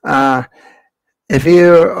if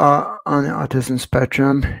you are on the autism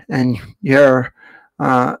spectrum and you're,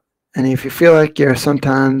 and if you feel like you're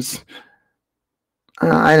sometimes,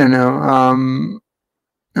 I don't know,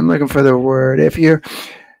 I'm looking for the word. If you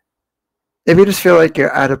just feel like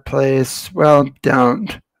you're out of place, well,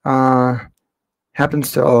 don't.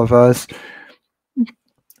 Happens to all of us.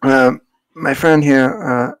 My friend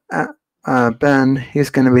here, Ben, he's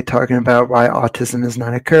going to be talking about why autism is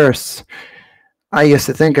not a curse. I used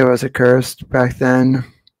to think it was a curse back then.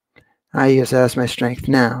 I use it as my strength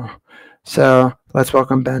now. So let's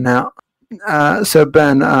welcome Ben out. So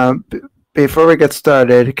Ben, before we get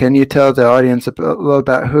started, can you tell the audience a little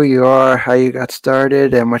about who you are, how you got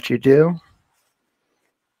started, and what you do?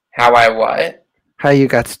 How I what? How you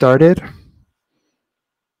got started?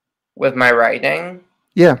 With my writing?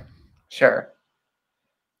 Yeah. Sure.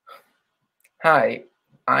 Hi,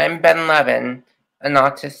 I'm Ben Levin, an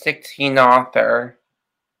autistic teen author.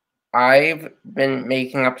 I've been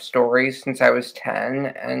making up stories since I was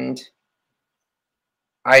 10, and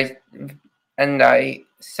I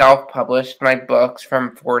self-published my books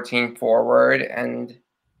from 14 forward, and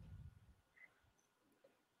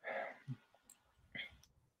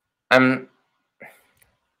I'm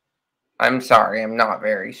sorry, I'm not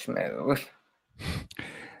very smooth.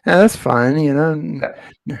 Yeah, that's fine,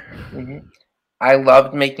 I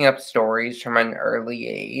loved making up stories from an early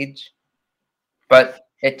age, but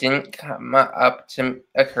it didn't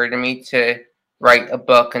occur to me to write a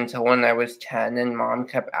book until when I was 10, and Mom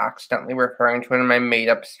kept accidentally referring to one of my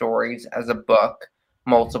made-up stories as a book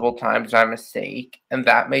multiple times by mistake, and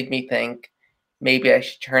that made me think maybe I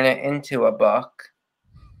should turn it into a book.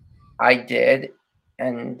 I did,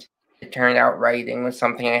 and it turned out writing was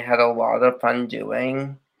something I had a lot of fun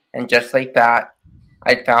doing, and just like that,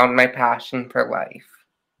 I found my passion for life.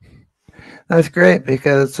 That's great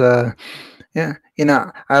because, yeah,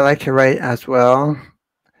 I like to write as well,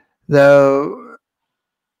 though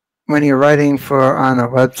when you're writing on a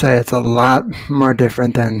website, it's a lot more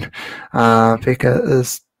different than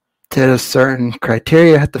because there's certain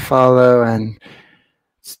criteria you have to follow, and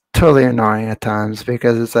it's totally annoying at times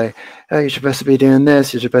because it's like, oh, you're supposed to be doing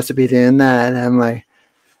this, you're supposed to be doing that, and I'm like,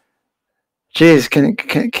 geez, can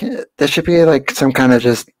there should be like some kind of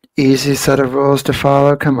just easy set of rules to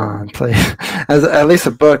follow? Come on, please. At least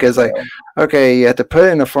a book is like, okay, you have to put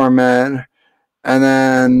it in a format, and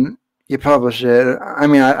then you publish it. I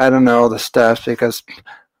mean, I don't know all the steps because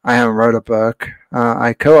I haven't wrote a book.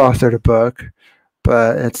 I co-authored a book,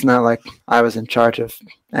 but it's not like I was in charge of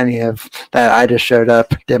any of that. I just showed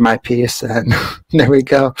up, did my piece, and there we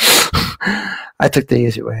go. I took the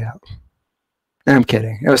easy way out. And I'm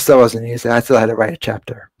kidding. It still wasn't easy. I still had to write a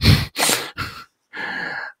chapter.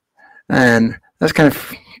 And that's kind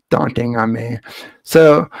of daunting on me.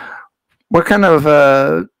 So what kind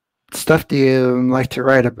of stuff do you like to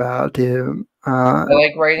write about? I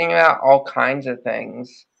like writing about all kinds of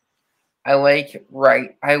things. I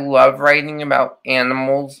love writing about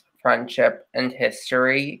animals, friendship, and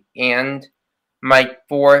history, and my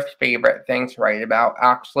fourth favorite thing to write about,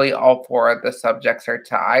 actually all four of the subjects are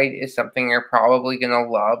tied, is something you're probably going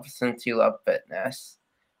to love since you love fitness.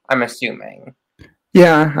 I'm assuming.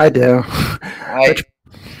 Yeah, I do.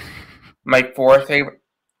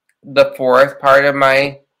 The fourth part of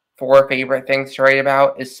my four favorite things to write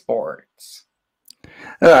about is sports.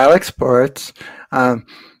 Oh, I like sports.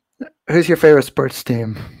 Who's your favorite sports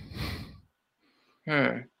team?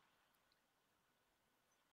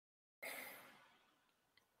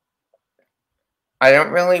 I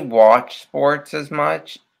don't really watch sports as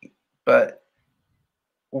much, but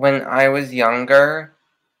when I was younger,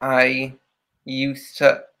 I used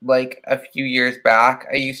to, like a few years back,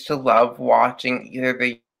 I used to love watching either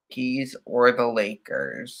the Yankees or the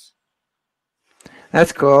Lakers.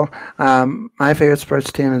 That's cool. My favorite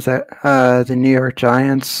sports team is the New York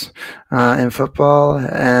Giants in football,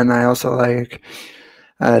 and I also like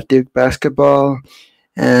Duke basketball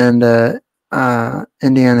and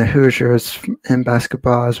Indiana Hoosiers in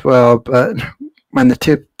basketball as well. But when the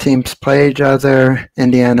two teams play each other,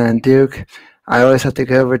 Indiana and Duke, I always have to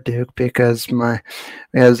go over Duke because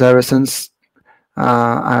ever since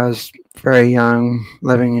I was very young,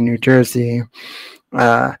 living in New Jersey,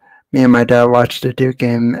 me and my dad watched the Duke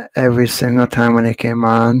game every single time when it came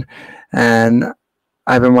on, and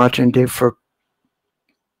I've been watching Duke for,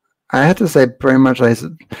 I have to say, pretty much like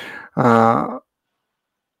I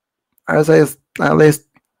would say at least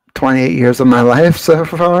 28 years of my life so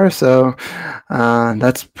far. So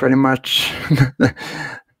that's pretty much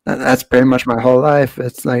my whole life.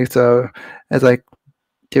 It's like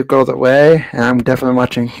Duke all the way, and I'm definitely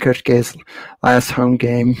watching Coach K's last home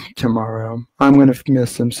game tomorrow. I'm gonna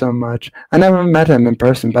miss him so much. I never met him in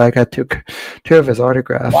person, but I got two of his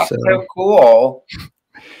autographs. That's So so cool.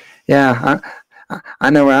 yeah, I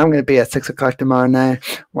know where I'm going to be at 6 o'clock tomorrow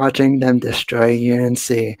night, watching them destroy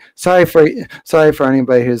UNC. Sorry for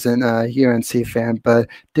anybody who's an UNC fan, but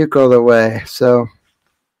Duke all the way. So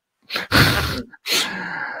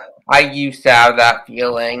I used to have that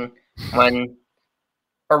feeling when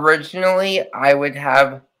originally I would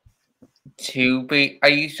have I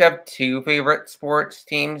used to have two favorite sports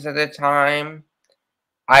teams at a time.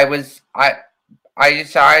 I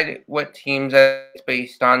decide what teams it's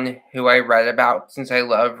based on who I read about, since I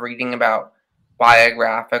love reading about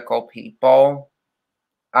biographical people.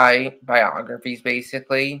 Biographies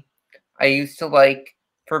basically. I used to like,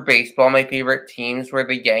 for baseball, my favorite teams were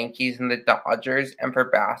the Yankees and the Dodgers, and for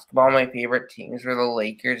basketball, my favorite teams were the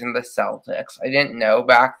Lakers and the Celtics. I didn't know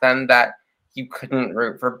back then that you couldn't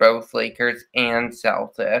root for both Lakers and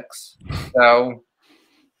Celtics. So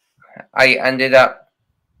I ended up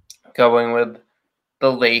going with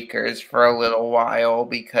the Lakers for a little while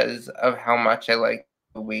because of how much I like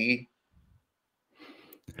the movie.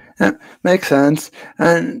 that makes sense.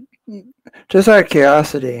 And just out of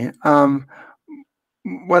curiosity,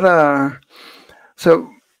 what so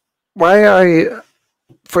why are you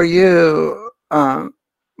for you?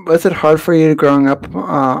 Was it hard for you growing up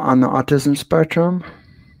on the autism spectrum?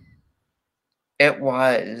 It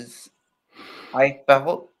was. I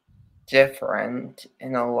felt different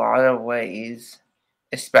in a lot of ways,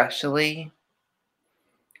 especially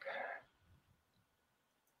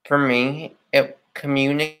for me.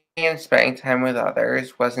 Communicating and spending time with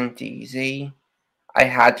others wasn't easy. I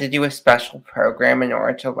had to do a special program in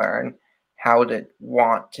order to learn how to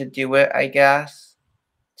want to do it, I guess,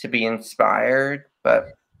 to be inspired. But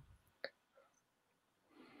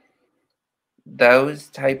those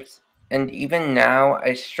types, and even now,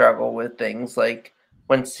 I struggle with things like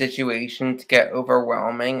when situations get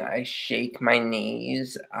overwhelming, I shake my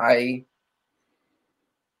knees. I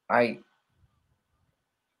I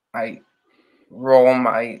roll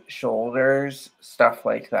my shoulders, stuff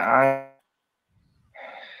like that.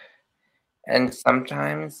 And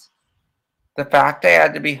sometimes the fact I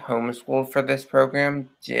had to be homeschooled for this program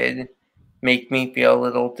did make me feel a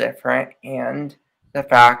little different, and the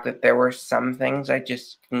fact that there were some things I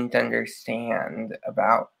just didn't understand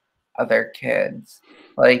about other kids.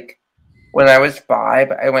 Like when I was 5,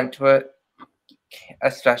 I went to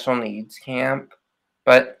a special needs camp,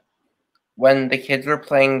 but when the kids were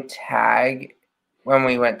playing tag when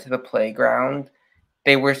we went to the playground,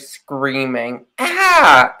 they were screaming,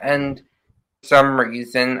 "Ah!" And for some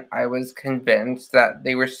reason, I was convinced that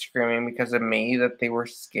they were screaming because of me, that they were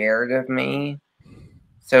scared of me.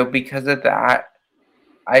 So because of that,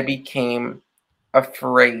 I became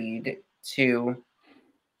afraid to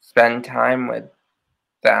spend time with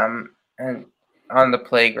them and on the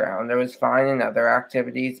playground. I was fine in other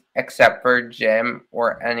activities except for gym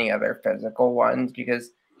or any other physical ones,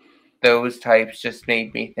 because those types just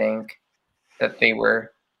made me think that they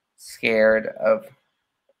were scared of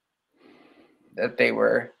that they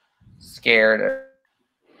were scared of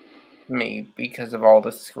me because of all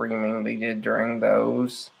the screaming they did during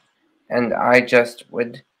those. And I just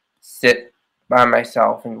would sit by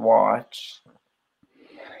myself and watch.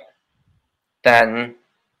 Then,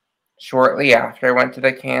 shortly after I went to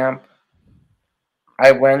the camp,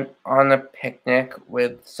 I went on a picnic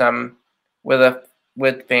with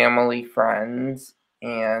family friends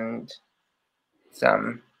and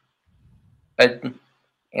some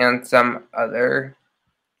and some other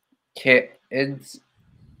kids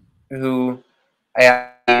who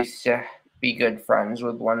I used to be good friends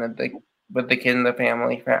with with the kid in the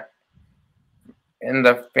family friend,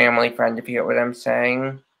 if you get what I'm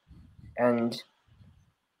saying. And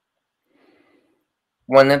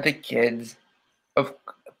one of the kids of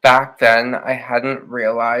back then, I hadn't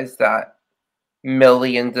realized that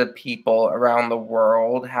millions of people around the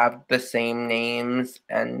world have the same names.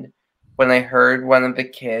 And when I heard one of the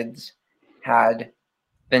kids had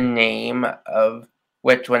the name of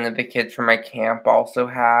which one of the kids from my camp also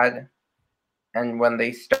had, and when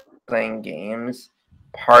they started playing games,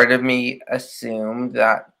 part of me assumed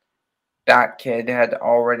that that kid had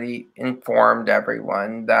already informed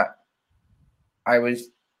everyone that I was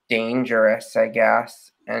dangerous, I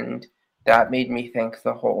guess, and that made me think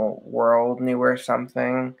the whole world knew or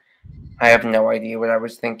something. I have no idea what I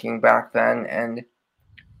was thinking back then, and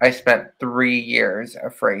I spent 3 years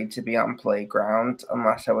afraid to be on playgrounds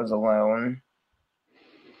unless I was alone.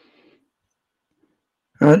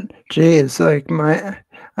 Geez, like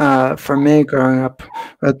For me, growing up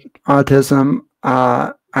with autism,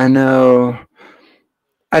 I know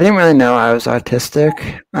I didn't really know I was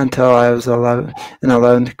autistic until I was 11, in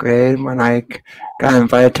 11th grade when I got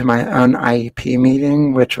invited to my own IEP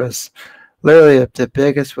meeting, which was literally the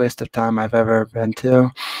biggest waste of time I've ever been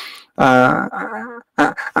to. I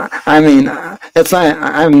mean, it's not.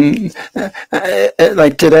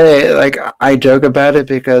 Like today. Like I joke about it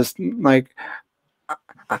because like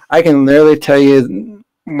I can literally tell you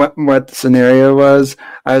what the scenario was.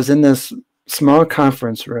 I was in this small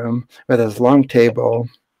conference room with this long table.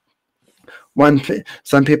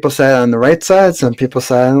 Some people sat on the right side, some people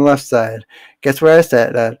sat on the left side. Guess where I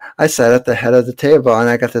sat at? I sat at the head of the table, and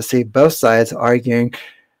I got to see both sides arguing.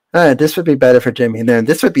 This would be better for Jimmy. Then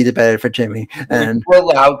this would be better for Jimmy. And were you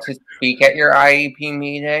allowed to speak at your IEP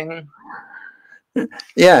meeting?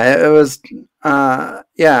 Yeah, it was.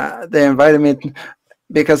 Yeah, they invited me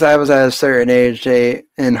because I was at a certain age.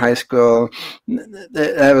 In high school,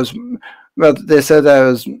 that was. Well, they said that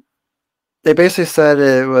was. They basically said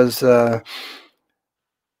it was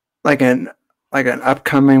like an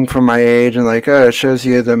upcoming for my age, and like, oh, it shows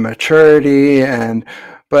you the maturity. And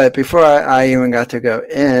but before I even got to go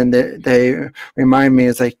in, they remind me,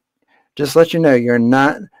 it's like, just let you know, you're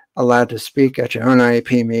not allowed to speak at your own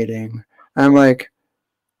IEP meeting. I'm like,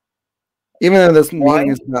 even though this meeting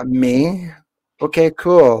is about me, okay,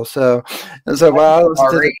 cool. So while I was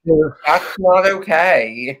that's not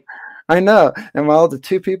okay. I know, and while the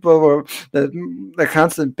two people were the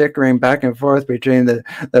constant bickering back and forth between the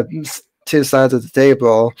two sides of the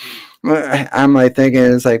table, I'm like thinking,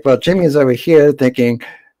 it's like, well, Jimmy's over here thinking,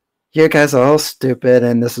 you guys are all stupid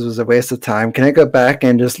and this was a waste of time. Can I go back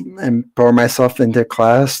and just pour myself into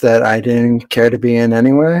class that I didn't care to be in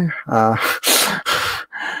anyway? I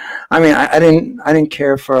mean, I didn't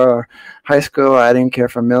care for high school. I didn't care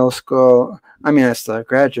for middle school. I mean, I still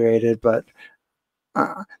graduated, but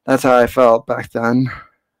that's how I felt back then.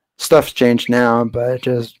 Stuff's changed now, but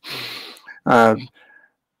just, but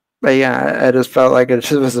yeah, I just felt like it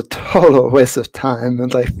was a total waste of time.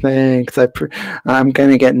 And like, thanks, I'm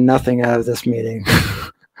gonna get nothing out of this meeting.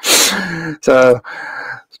 so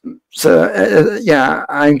yeah,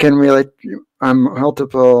 I can relate.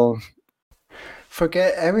 Multiple.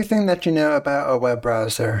 Forget everything that you know about a web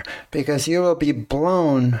browser because you will be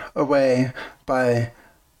blown away by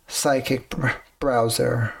Psychic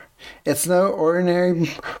browser. It's no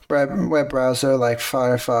ordinary web browser like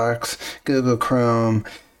Firefox, Google Chrome,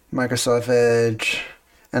 Microsoft Edge,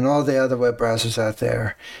 and all the other web browsers out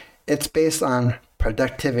there. It's based on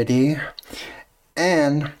productivity,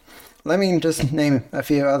 and let me just name a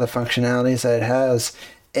few other functionalities that it has.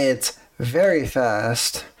 It's very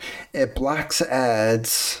fast. It blocks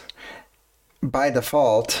ads by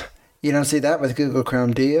default. You don't see that with Google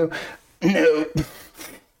Chrome, do you? No.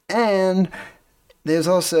 And there's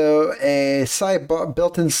also a sidebar,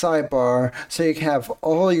 built-in sidebar, so you can have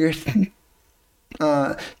all your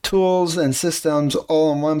tools and systems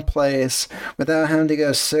all in one place without having to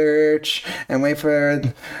go search and wait for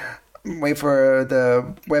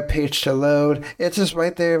the web page to load. It's just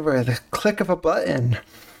right there with a click of a button.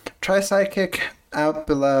 Try Sidekick out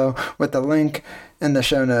below with the link in the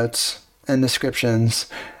show notes and descriptions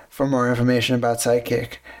for more information about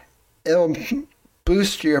Sidekick. It'll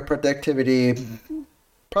boost your productivity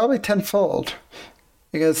probably tenfold,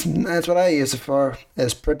 because that's what I use it for,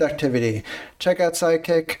 is productivity. Check out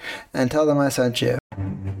Sidekick and tell them I sent you.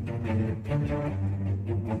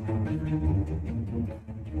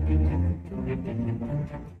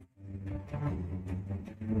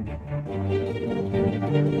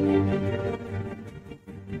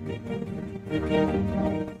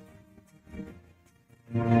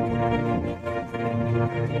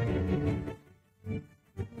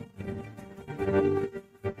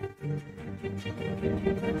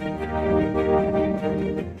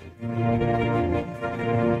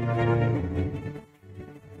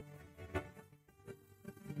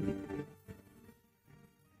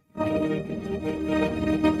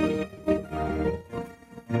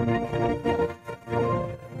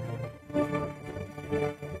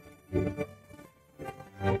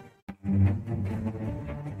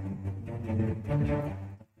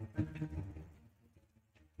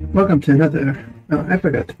 Welcome to another. Oh, I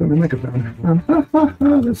forgot to put my microphone.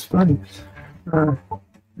 That's funny.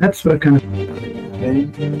 That's what kind of.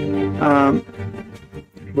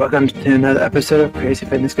 Welcome to another episode of Crazy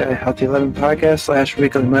Fitness Guy Healthy Levin podcast /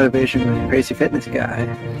 weekly motivation with Crazy Fitness Guy.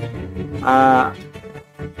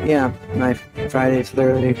 Yeah, my Friday's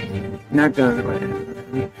literally not going the way.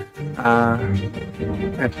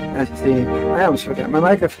 As you see, I almost forgot my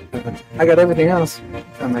microphone. I got everything else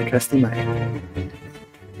on my trusty mic.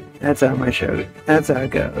 That's how that's how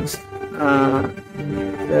it goes.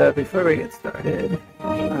 So before we get started,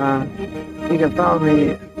 you can follow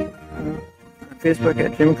me on Facebook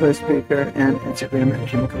at Jim Close Speaker and Instagram at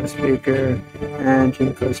Jim Close Speaker and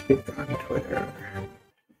Jim Close Speaker on Twitter.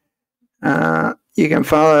 You can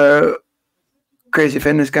follow Crazy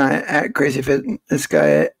Fitness Guy at Crazy Fitness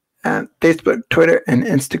Guy at Facebook, Twitter, and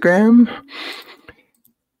Instagram.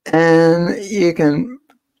 And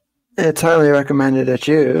it's highly recommended that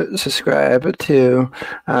you subscribe to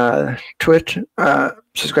Twitch,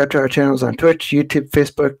 subscribe to our channels on Twitch, YouTube,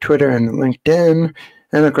 Facebook, Twitter, and LinkedIn,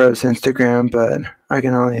 and of course Instagram, but I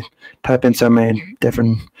can only type in so many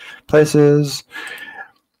different places.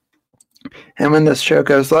 And when this show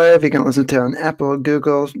goes live, you can listen to it on Apple,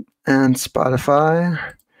 Google, and Spotify.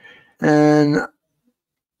 And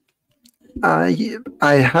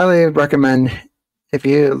I highly recommend, if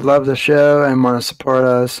you love the show and want to support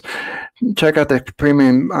us, check out the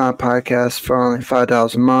premium podcast for only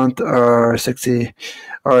 $5 a month or $60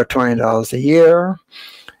 or $20 a year.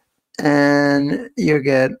 And you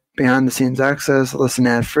get behind the scenes access, listen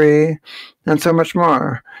ad free, and so much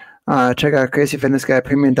more. Check out Crazy Fitness Guy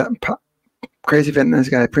Premium podcast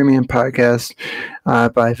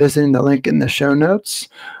by visiting the link in the show notes.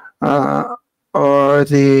 Or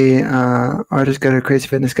just go to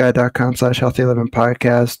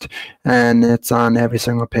crazyfitnessguy.com/healthylivingpodcast, and it's on every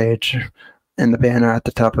single page in the banner at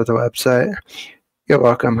the top of the website. You're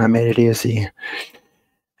welcome. I made it easy.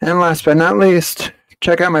 And last but not least,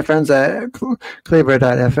 check out my friends at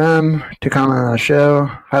Cleaver.fm to comment on the show,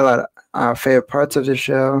 highlight our favorite parts of the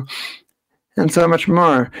show, and so much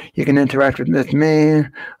more. You can interact with me,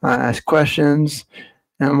 ask questions,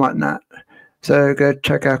 and whatnot. So go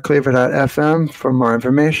check out Cleaver.fm for more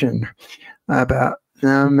information about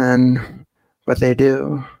them and what they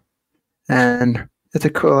do. And it's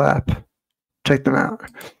a cool app. Check them out.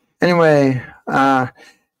 Anyway,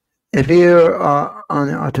 if you are on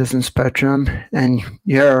the autism spectrum and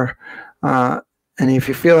if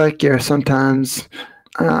you feel like you're sometimes,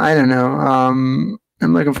 I don't know, I'm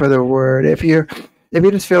looking for the word. If you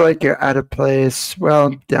just feel like you're out of place,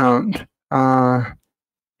 well, don't.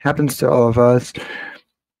 Happens to all of us.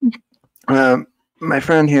 My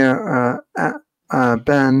friend here,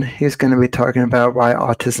 Ben, he's going to be talking about why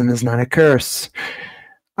autism is not a curse.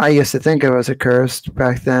 I used to think it was a curse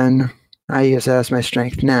back then. I use it as my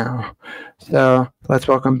strength now. So let's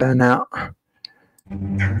welcome Ben out.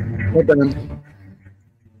 Hey, Ben.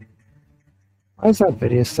 Why is that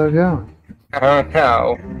video still going? I don't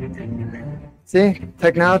know. See,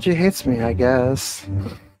 technology hates me, I guess.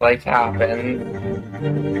 Like happened.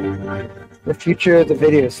 The future of the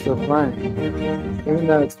video is still playing, even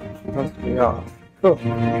though it's supposed to be off. Cool.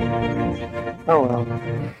 Oh well.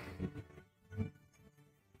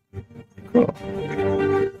 Cool.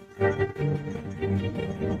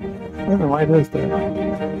 I don't know why it does that.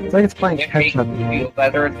 It's like it's playing It catch makes up. me feel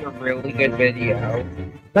better. It's a really good video.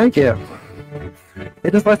 Thank you.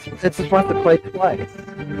 It just wants to play twice.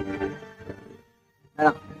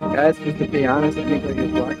 Now, guys, just to be honest, anybody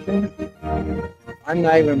who's watching, I'm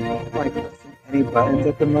not even pressing any buttons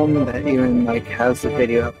at the moment that even has the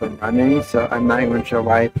video up and running, so I'm not even sure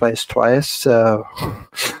why it plays twice. So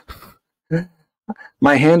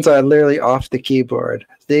my hands are literally off the keyboard.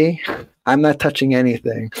 See, I'm not touching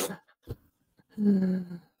anything.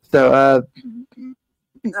 So,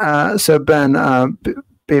 Ben,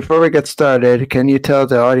 before we get started, can you tell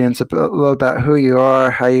the audience a little about who you are,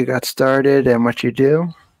 how you got started, and what you do?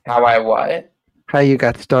 How I what? How you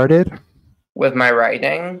got started? With my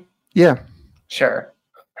writing? Yeah. Sure.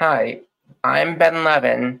 Hi, I'm Ben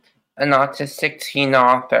Levin, an autistic teen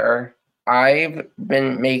author. I've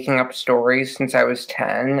been making up stories since I was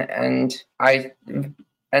 10, and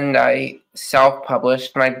I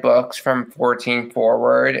self-published my books from 14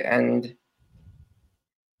 forward, and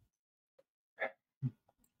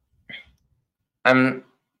I'm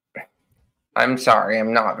sorry,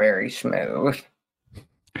 I'm not very smooth.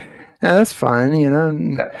 Yeah, that's fine,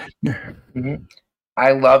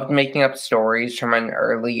 I loved making up stories from an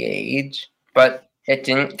early age, but it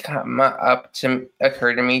didn't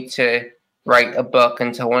occur to me to write a book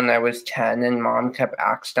until when I was 10, and Mom kept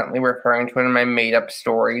accidentally referring to one of my made-up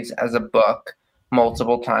stories as a book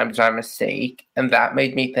multiple times by mistake, and that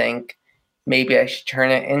made me think maybe I should turn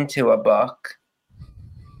it into a book.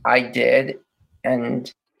 I did,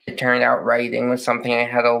 and it turned out writing was something I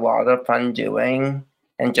had a lot of fun doing,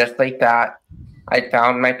 and just like that, I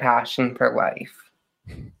found my passion for life.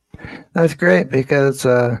 That's great because,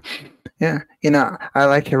 I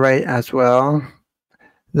like to write as well.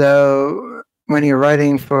 Though when you're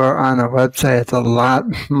writing on a website, it's a lot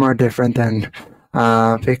more different than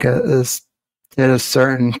because there's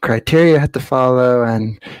certain criteria you have to follow,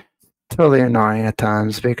 and totally annoying at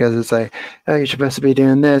times because it's like, oh, you're supposed to be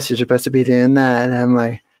doing this, you're supposed to be doing that, and I'm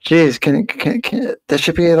like, geez, can there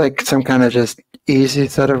should be like some kind of just easy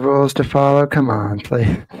set of rules to follow. Come on,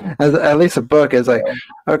 please. At least a book is like,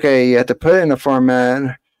 okay, you have to put it in a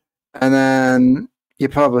format, and then you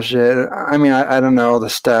publish it. I mean, I don't know all the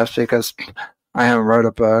steps because I haven't wrote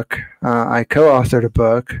a book. I co-authored a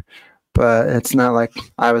book, but it's not like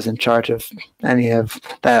I was in charge of any of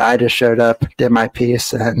that. I just showed up, did my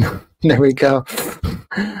piece, and there we go.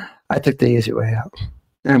 I took the easy way out.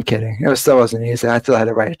 I'm kidding. Still wasn't easy. I still had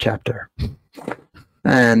to write a chapter,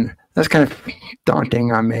 and that's kind of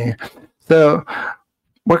daunting on me. So,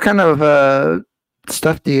 what kind of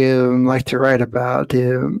stuff do you like to write about? Do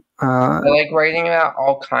you, I like writing about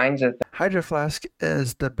all kinds of things. Hydro Flask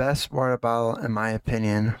is the best water bottle in my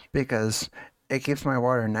opinion because it keeps my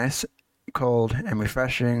water nice, cold, and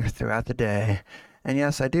refreshing throughout the day. And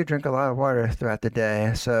yes, I do drink a lot of water throughout the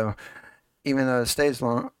day, so even though it stays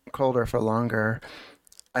colder for longer,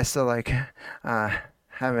 I still like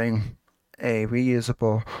having a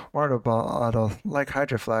reusable water bottle like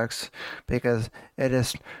Hydro Flask because it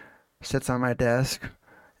just sits on my desk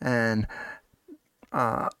and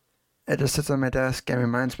it just sits on my desk and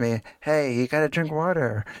reminds me, hey, you gotta drink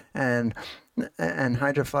water. And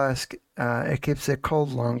Hydro Flask, it keeps it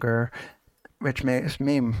cold longer, which makes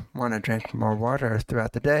me want to drink more water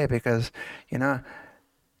throughout the day because, you know,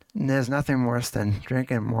 there's nothing worse than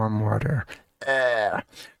drinking warm water. Go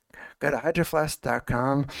to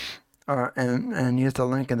hydroflask.com and use the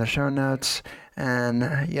link in the show notes.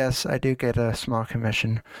 And yes, I do get a small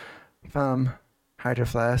commission from Hydro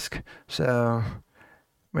Flask, so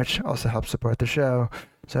which also helps support the show.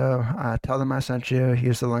 So tell them I sent you.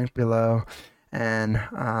 Use the link below, and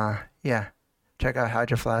yeah, check out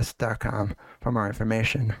hydroflask.com for more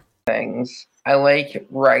information. Things I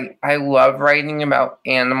love writing about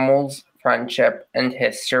animals, friendship, and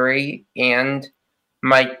history. And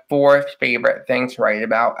my fourth favorite thing to write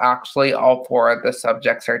about, actually all four of the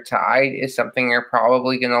subjects are tied, is something you're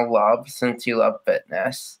probably gonna love since you love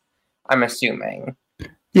fitness. I'm assuming.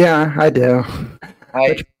 Yeah, I do.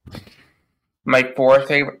 The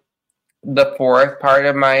fourth part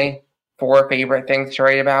of my four favorite things to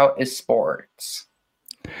write about is sports.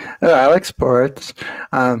 Oh, I like sports.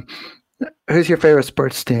 Who's your favorite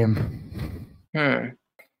sports team? I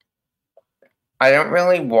don't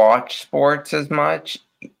really watch sports as much,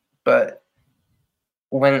 but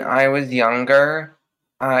when I was younger,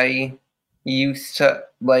 I used to,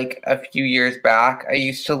 like a few years back, I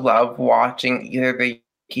used to love watching either the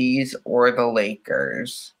Yankees or the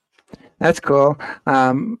Lakers. That's cool.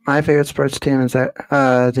 My favorite sports team is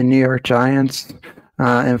the New York Giants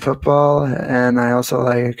in football, and I also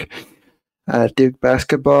like Duke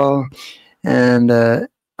basketball and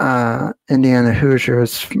Indiana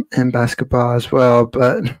Hoosiers in basketball as well.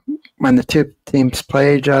 But when the two teams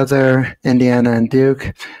play each other, Indiana and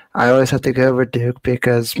Duke, I always have to go over Duke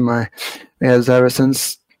because ever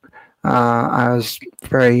since I was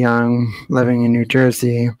very young, living in New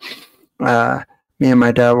Jersey, me and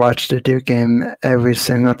my dad watched the Duke game every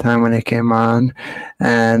single time when it came on,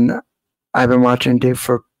 and I've been watching Duke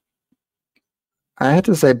for, I have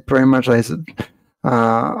to say, pretty much like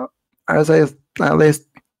I would say at least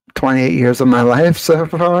 28 years of my life so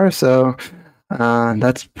far. So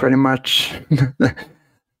that's pretty much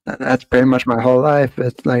my whole life.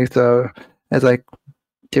 It's like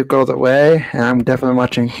Duke all the way, and I'm definitely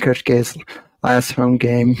watching Coach K's last home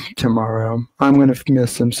game tomorrow. I'm gonna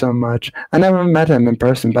miss him so much. I never met him in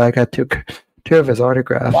person, but I got two of his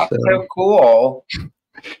autographs. That's so cool.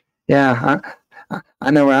 Yeah,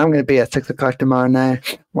 I know where I'm gonna be at 6 o'clock tomorrow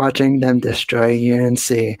night, watching them destroy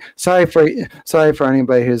UNC. Sorry for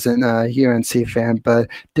anybody who's an UNC fan, but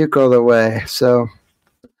Duke all the way. So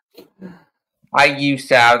I used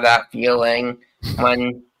to have that feeling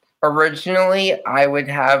when originally I would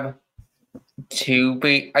have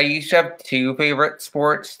I used to have two favorite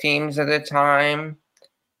sports teams at a time.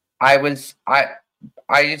 I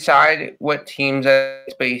decide what teams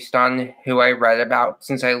it's based on who I read about,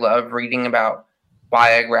 since I love reading about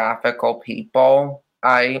biographical people.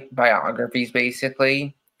 Biographies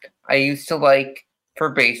basically. I used to like, for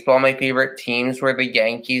baseball, my favorite teams were the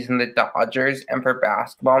Yankees and the Dodgers, and for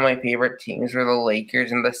basketball, my favorite teams were the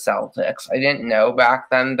Lakers and the Celtics. I didn't know back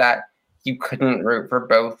then that you couldn't root for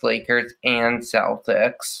both Lakers and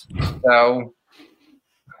Celtics. So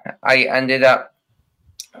I ended up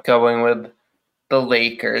going with the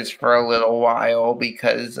Lakers for a little while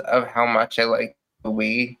because of how much I like the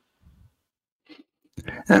movie.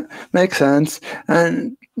 That makes sense.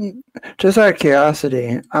 And just out of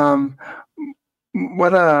curiosity,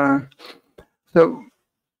 what so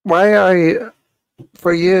why are you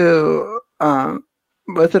for you?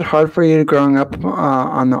 Was it hard for you growing up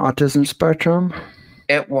on the autism spectrum?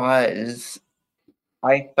 It was.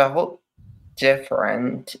 I felt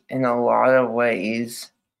different in a lot of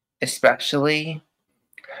ways, especially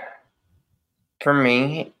for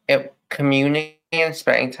me. Communicating and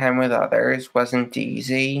spending time with others wasn't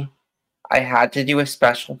easy. I had to do a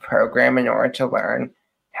special program in order to learn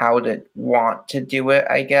how to want to do it,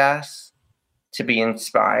 I guess, to be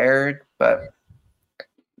inspired. But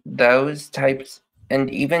those types, and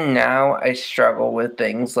even now, I struggle with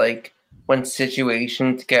things like when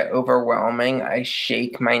situations get overwhelming, I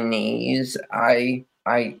shake my knees, I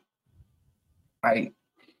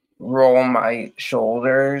roll my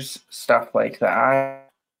shoulders, stuff like that.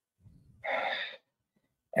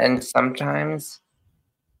 And sometimes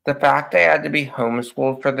the fact I had to be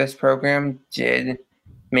homeschooled for this program did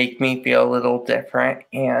make me feel a little different,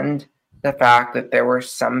 and the fact that there were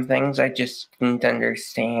some things I just didn't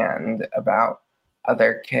understand about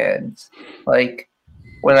other kids. Like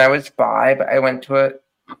when I was 5, I went to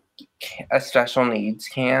a special needs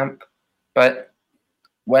camp, but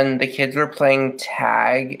when the kids were playing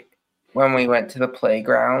tag when we went to the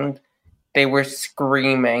playground, they were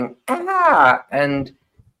screaming, "Ah!" And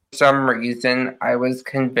for some reason, I was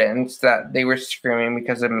convinced that they were screaming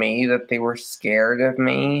because of me, that they were scared of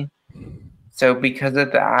me. So because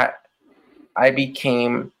of that, I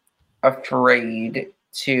became afraid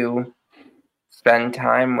to spend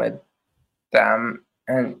time with them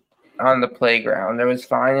and on the playground. I was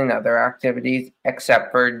fine in other activities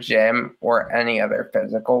except for gym or any other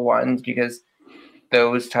physical ones because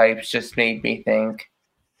those types just made me think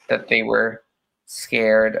that they were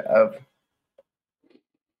scared of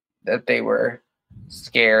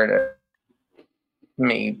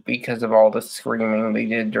me because of all the screaming they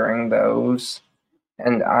did during those.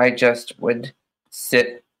 And I just would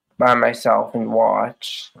sit by myself and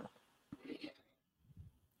watch.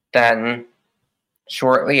 Then,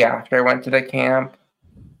 shortly after I went to the camp,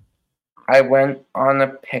 I went on a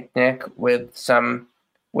picnic with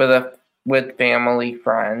family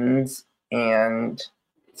friends and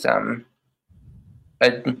some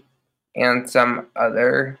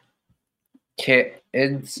other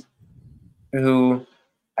kids who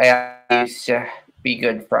I used to be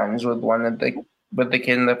good friends with the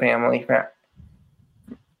kid in the family friend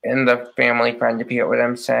if you get what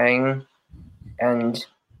I'm saying. And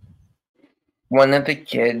one of the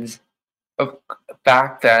kids,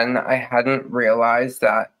 back then I hadn't realized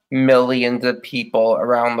that millions of people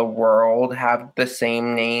around the world have the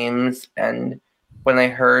same names, and when I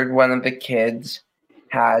heard one of the kids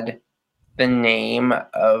had the name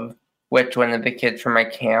of which one of the kids from my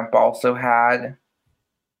camp also had,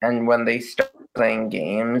 and when they started playing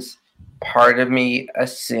games, part of me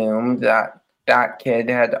assumed that that kid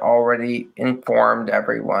had already informed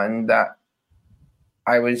everyone that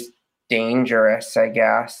I was dangerous, I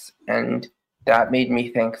guess, and that made me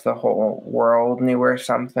think the whole world knew or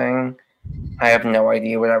something. I have no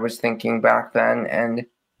idea what I was thinking back then, and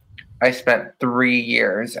I spent 3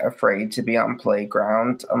 years afraid to be on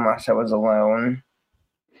playgrounds unless I was alone.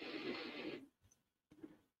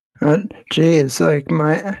 Geez, like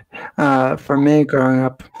for me growing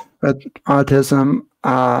up with autism,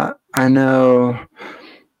 I know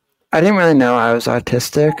I didn't really know I was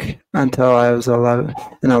autistic until I was in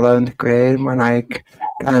 11th grade when I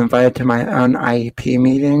got invited to my own IEP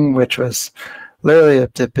meeting, which was literally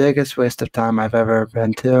the biggest waste of time I've ever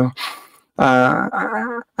been to.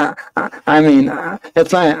 I mean,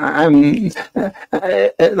 it's not.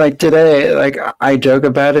 Like today. Like I joke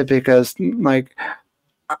about it because like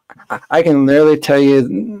I can literally tell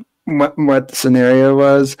you what the scenario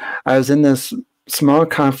was. I was in this small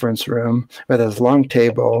conference room with this long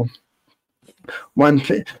table.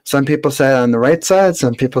 Some people sat on the right side,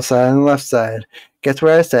 some people sat on the left side. Guess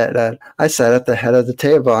where I sat at? I sat at the head of the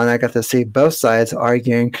table, and I got to see both sides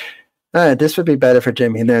arguing. This would be better for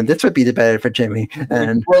Jimmy. No, this would be better for Jimmy.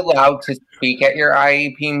 And were you allowed to speak at your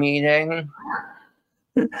IEP meeting?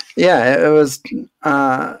 Yeah, it was.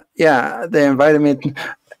 Yeah, they invited me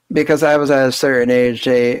because I was at a certain age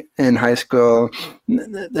in high school.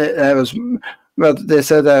 That was well. They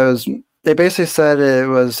said that was. They basically said it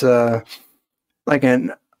was like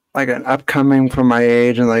an upcoming for my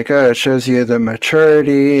age, and like, oh, it shows you the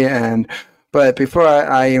maturity. And but before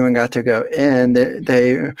I even got to go in,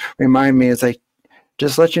 they remind me, it's like,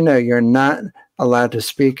 just let you know, you're not allowed to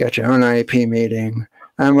speak at your own IEP meeting.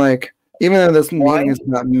 And I'm like, even though this meeting is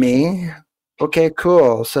about me, okay,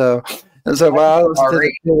 cool. So And so while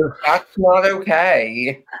Sorry, that's not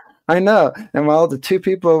okay. I know, and while the two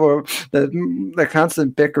people were the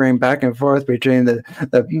constant bickering back and forth between the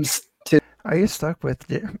two. Are you stuck with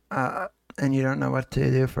and you don't know what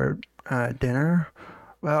to do for dinner?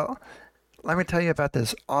 Well, let me tell you about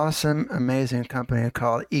this awesome, amazing company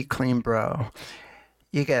called Eat Clean Bro.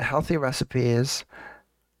 You get healthy recipes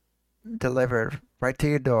delivered right to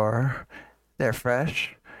your door. They're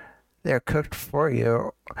fresh. They're cooked for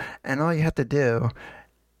you, and all you have to do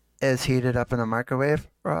is heat it up in a microwave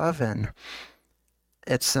or oven.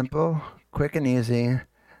 It's simple, quick and easy,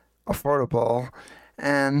 affordable,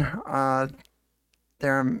 and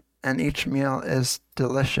and each meal is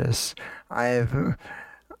delicious. I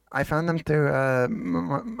found them through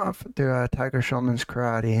Tiger Schulman's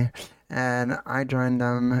Karate, and I joined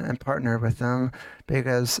them and partnered with them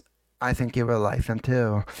because I think you will like them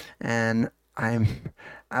too. And I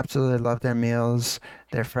absolutely love their meals.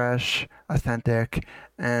 They're fresh, authentic,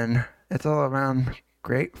 and it's all around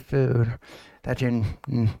great food that you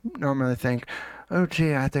normally think, oh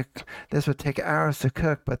gee, I think this would take hours to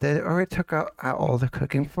cook, but they already took out all the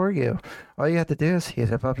cooking for you. All you have to do is heat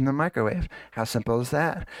it up in the microwave. How simple is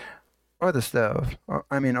that? Or the stove, or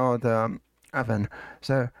the oven.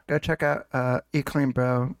 So go check out Eat Clean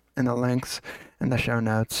Bro in the links in the show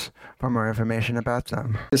notes for more information about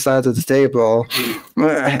them. Besides at the table,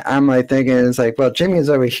 I'm like thinking, it's like, well, Jimmy's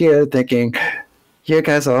over here thinking, you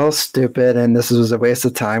guys are all stupid and this was a waste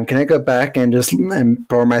of time. Can I go back and just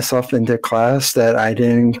bore myself into class that I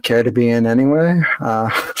didn't care to be in anyway?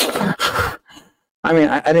 I mean,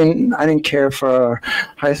 I didn't care for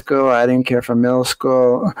high school. I didn't care for middle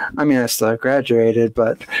school. I mean, I still graduated,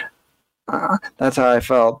 but that's how I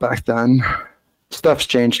felt back then. Stuff's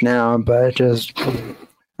changed now, but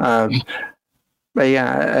but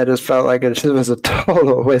yeah, I just felt like it was a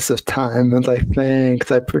total waste of time. It's like,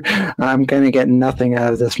 thanks, I'm going to get nothing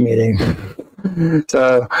out of this meeting.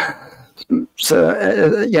 So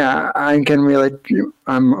yeah, I can relate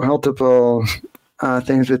multiple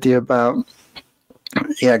things with you about.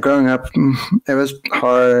 Yeah, growing up, it was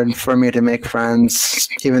hard for me to make friends,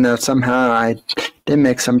 even though somehow I did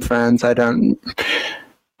make some friends. I don't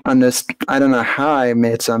know how I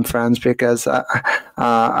made some friends because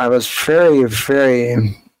I was very,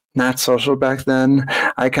 very not social back then.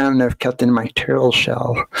 I kind of kept in my turtle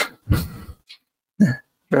shell.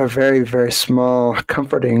 A very, very small,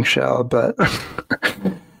 comforting shell, but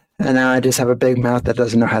and now I just have a big mouth that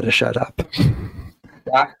doesn't know how to shut up.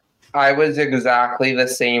 I was exactly the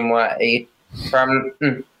same way from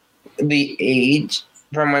the age,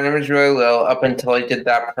 from when I was really little up until I did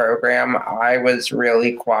that program. I was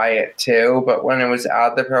really quiet too, but when I was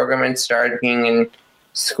out of the program and started being in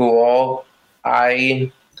school,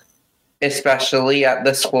 especially at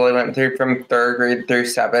the school I went through from 3rd grade through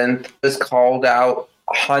 7th, was called out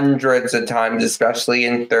hundreds of times, especially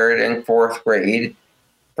in 3rd and 4th grade,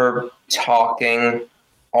 for talking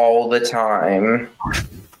all the time.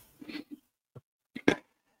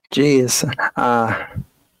 Jeez.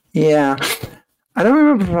 Yeah. I don't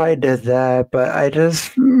remember if I did that, but I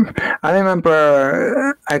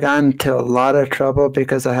remember I got into a lot of trouble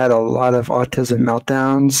because I had a lot of autism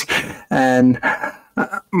meltdowns. And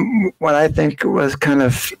what I think was kind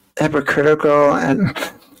of hypocritical and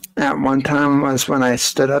at one time was when I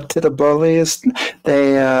stood up to the bullies.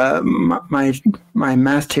 My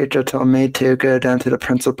math teacher told me to go down to the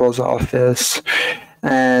principal's office,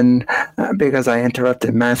 and because I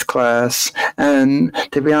interrupted math class. And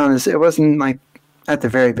to be honest, it wasn't like at the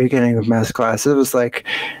very beginning of math class. It was like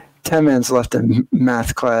 10 minutes left in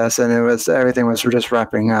math class, and everything was just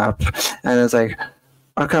wrapping up. And it's like,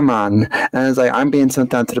 oh, come on. And it's like, I'm being sent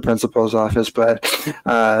down to the principal's office, but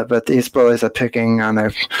these bullies are picking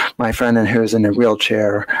on my friend who's in a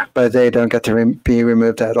wheelchair, but they don't get to be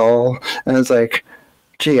removed at all. And it's like,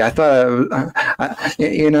 gee, I thought,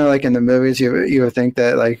 like in the movies, you would think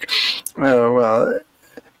that, like, oh, well,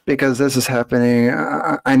 because this is happening,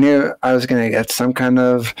 I knew I was going to get some kind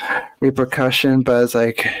of repercussion, but it's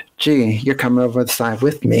like, gee, you're coming over the side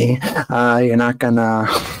with me. You're not going to,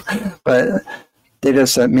 but they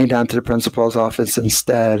just sent me down to the principal's office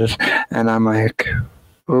instead. And I'm like,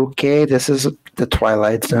 okay, this is the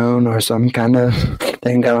Twilight Zone or some kind of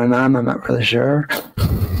thing going on. I'm not really sure.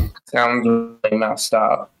 Sounds really messed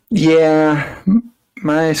up. Yeah,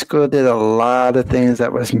 my school did a lot of things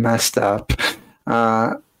that was messed up.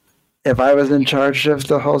 If I was in charge of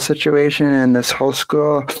the whole situation and this whole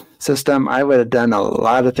school system, I would have done a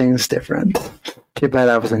lot of things different. Too bad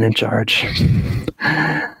I wasn't in charge.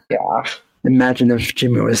 Yeah. Imagine if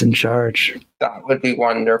Jimmy was in charge. That would be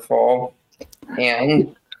wonderful.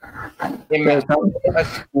 And Imagine a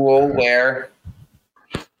school where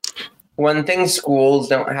one thing schools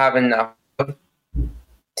don't have enough of,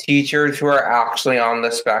 teachers who are actually on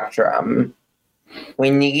the spectrum. We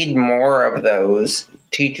need more of those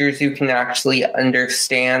teachers who can actually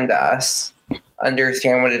understand us,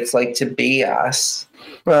 understand what it's like to be us.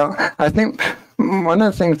 Well, I think one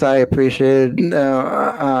of the things I appreciated,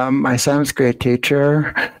 my 7th grade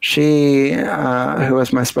teacher, she, who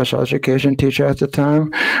was my special education teacher at the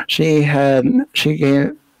time, she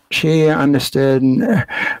understood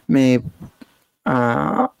me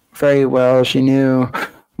very well. She knew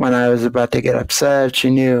when I was about to get upset. She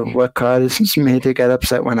knew what caused me to get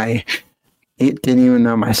upset when I didn't even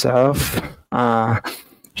know myself.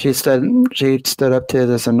 She stood up to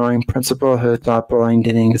this annoying principal who thought bullying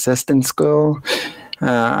didn't exist in school.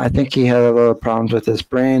 I think he had a little problems with his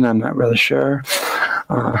brain. I'm not really sure.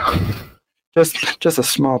 Just a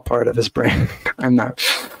small part of his brain. I'm not.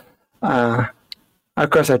 Of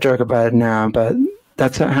course, I joke about it now, but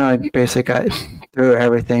that's how I basically got through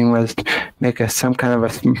everything, was make some kind of a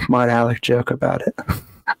smart aleck joke about it.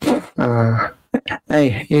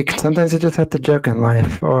 Hey, sometimes you just have to joke in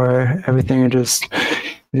life, or everything is just,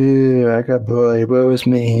 I got bullied, woe is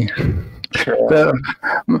me. Sure. So,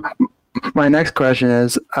 my next question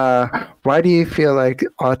is, why do you feel like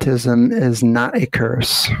autism is not a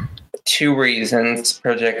curse? 2 reasons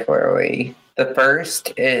particularly. The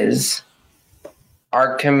first is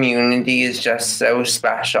our community is just so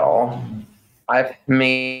special. I've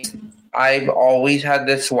always had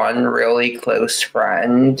this one really close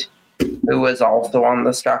friend who was also on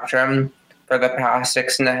the spectrum for the past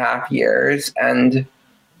 6.5 years, and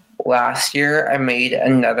last year I made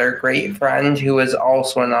another great friend who was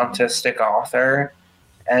also an autistic author,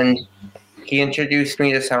 and he introduced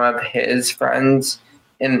me to some of his friends,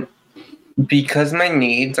 and because my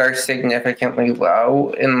needs are significantly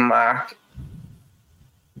low and lack,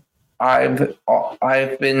 I've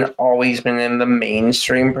always been in the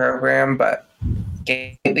mainstream program, but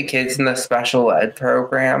getting the kids in the special ed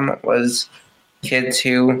program was kids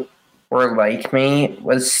who were like me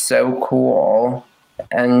was so cool.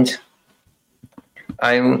 And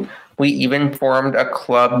we even formed a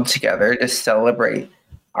club together to celebrate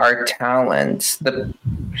our talents,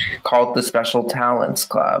 called the Special Talents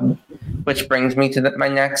Club, which brings me to my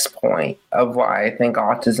next point of why I think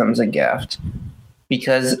autism's a gift.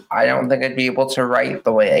 Because I don't think I'd be able to write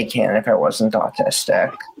the way I can if I wasn't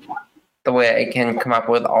autistic. The way I can come up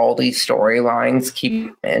with all these storylines,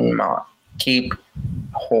 keep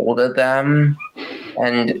hold of them,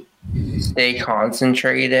 and stay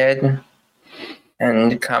concentrated,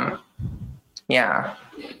 and yeah.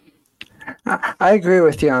 I agree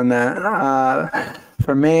with you on that.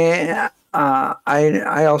 For me,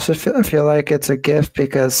 I also feel like it's a gift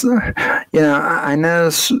because, I know.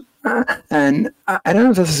 And I don't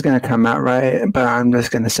know if this is going to come out right, but I'm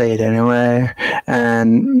just going to say it anyway.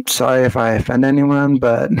 And sorry if I offend anyone,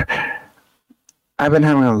 but I've been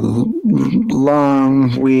having a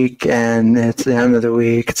long week, and it's the end of the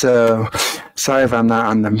week. So sorry if I'm not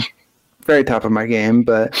on the very top of my game.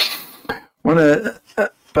 But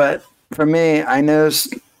but for me, I know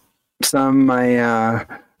some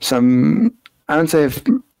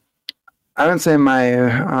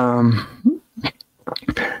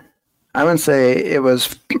I wouldn't say it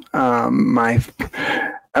was my.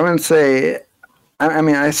 I wouldn't say. I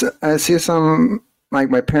mean, I see some, like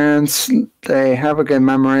my parents. They have a good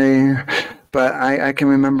memory, but I can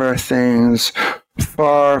remember things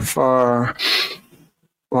far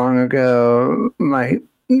long ago. Like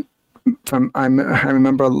I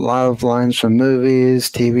remember a lot of lines from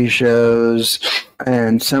movies, TV shows,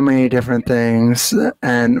 and so many different things.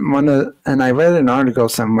 And I read an article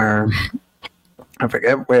somewhere. I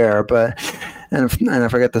forget where, and I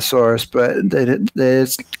forget the source, but they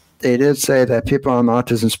did say that people on the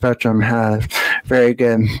autism spectrum have very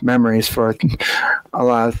good memories for a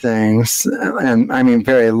lot of things, and I mean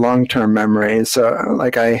very long-term memories. So,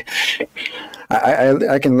 like I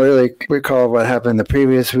can literally recall what happened the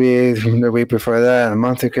previous week, the week before that, a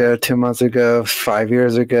month ago, 2 months ago, 5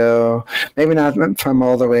 years ago. Maybe not from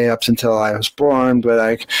all the way up until I was born, but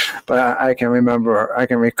I can remember. I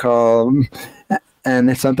can recall.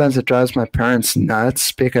 And sometimes it drives my parents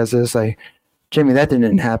nuts because it's like, Jimmy, that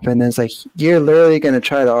didn't happen. And it's like, you're literally going to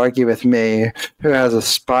try to argue with me, who has a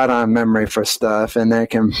spot-on memory for stuff, and I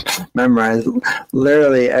can memorize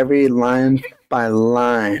literally every line by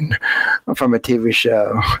line from a TV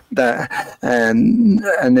show. And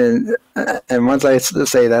once I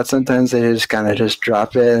say that, sometimes they just kind of just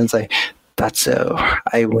drop it, and it's like, that's so,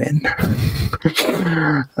 I win.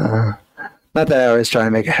 Not that I always try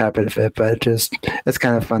to make a habit of it, but it's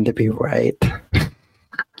kind of fun to be right.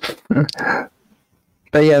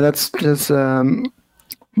 But yeah, that's just.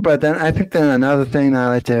 But then I think then another thing that I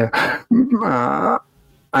like to,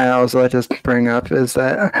 I also like to bring up is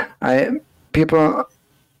that people.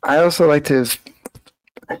 I also like to.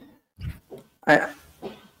 I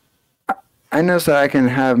I know that I can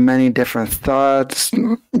have many different thoughts,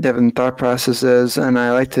 different thought processes, and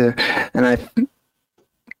I like to, and I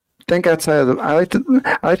think outside of the. I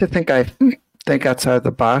like to think outside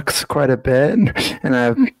the box quite a bit, and I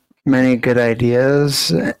have many good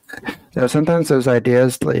ideas. So sometimes those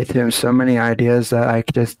ideas lead to so many ideas that I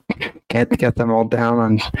just can't get them all down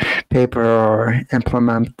on paper or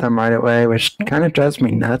implement them right away, which kind of drives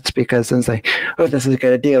me nuts because it's like, oh, this is a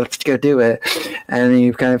good idea, let's go do it. And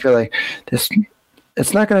you kind of feel like this,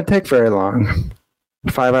 it's not going to take very long.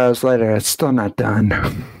 5 hours later, it's still not done.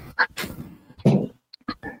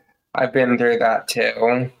 I've been through that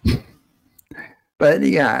too. But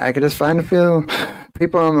yeah, I could just find a few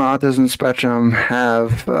people on the autism spectrum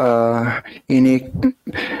have unique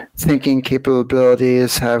thinking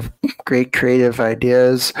capabilities, have great creative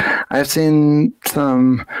ideas. I've seen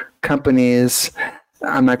some companies,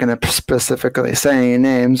 I'm not going to specifically say any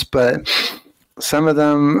names, but some of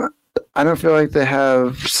them, I don't feel like they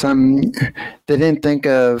didn't think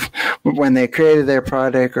of when they created their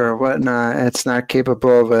product or whatnot, it's not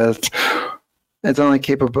capable of it's only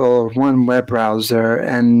capable of one web browser,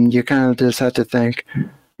 and you kind of just have to think,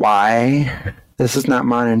 why? This is not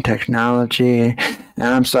modern technology. And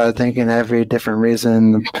I'm started thinking every different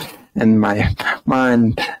reason in my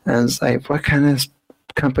mind. And it's like, what kind of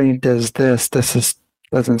company does this?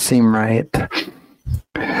 Doesn't seem right.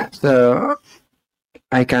 So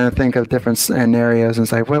I kind of think of different scenarios and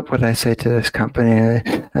it's like, what would I say to this company?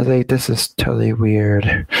 I was like, this is totally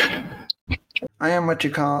weird. I am what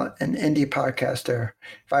you call an indie podcaster.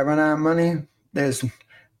 If I run out of money, there's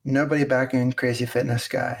nobody backing Crazy Fitness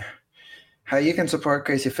Guy. How you can support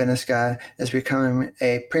Crazy Fitness Guy is becoming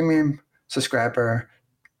a premium subscriber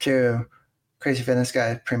to Crazy Fitness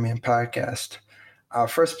Guy Premium Podcast. Our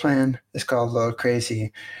first plan is called Low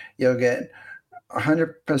Crazy. You'll get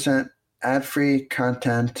 100% ad-free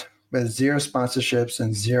content with zero sponsorships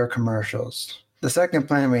and zero commercials. The second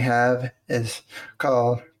plan we have is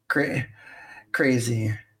called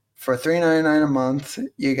Crazy. For $3.99 a month,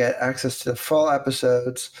 you get access to the full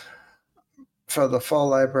episodes for the full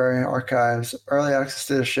library archives, early access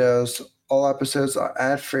to the shows. All episodes are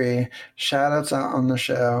ad-free, shout-outs on the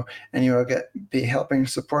show, and you will be helping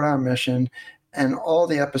support our mission, and all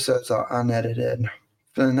the episodes are unedited.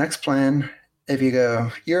 For the next plan, if you go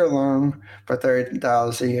year-long for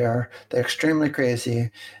 $30 a year, they're extremely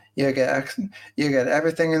crazy. You get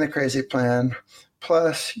everything in the crazy plan,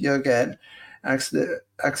 plus you'll get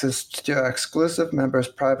access to exclusive members'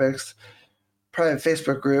 private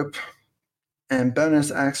Facebook group, and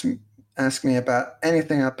bonus ask me about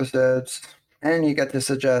anything episodes, and you get to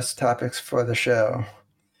suggest topics for the show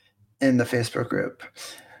in the Facebook group.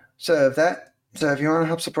 So if you want to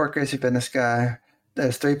help support Crazy Fitness Guy,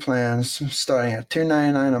 there's 3 plans starting at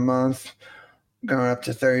 $2.99 a month, going up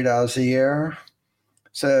to $30 a year.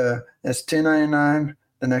 So it's $2.99.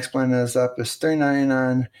 The next plan is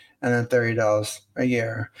 $3.99, and then $30 a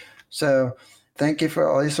year. So thank you for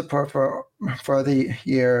all your support for the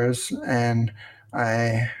years, and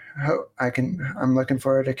I hope I'm looking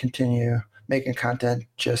forward to continue making content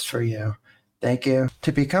just for you. Thank you.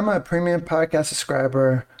 To become a premium podcast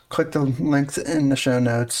subscriber, click the links in the show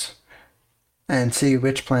notes and see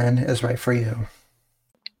which plan is right for you.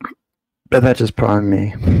 But that's just part of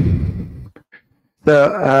me.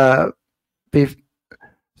 So,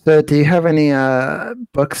 so do you have any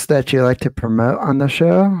books that you like to promote on the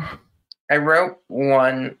show? I wrote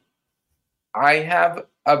one. I have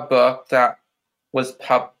a book that was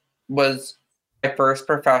my first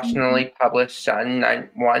professionally published done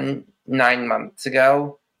 9 months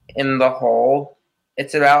ago. In the Hole.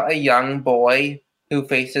 It's about a young boy who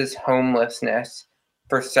faces homelessness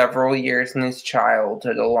for several years in his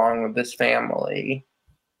childhood along with his family.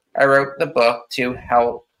 I wrote the book to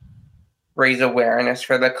help raise awareness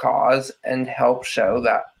for the cause and help show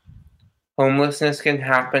that homelessness can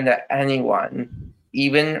happen to anyone,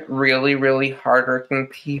 even really, really hardworking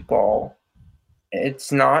people.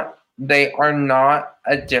 They are not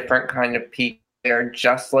a different kind of people. They are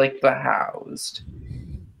just like the housed.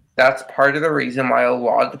 That's part of the reason why a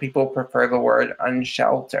lot of people prefer the word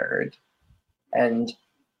unsheltered. And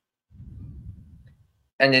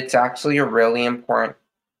it's actually a really important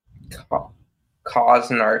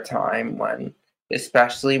cause in our time,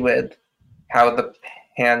 especially with how the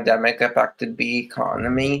pandemic affected the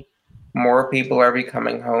economy. more people are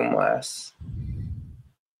becoming homeless.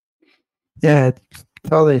 Yeah, it's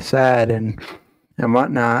totally sad and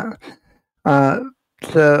whatnot.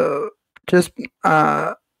 So just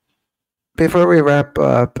before we wrap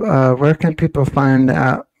up, where can people find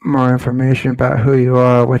out more information about who you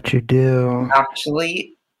are, what you do?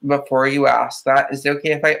 Actually, before you ask that, is it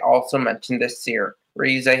okay if I also mention this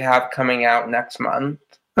series I have coming out next month?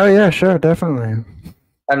 Oh yeah, sure, definitely.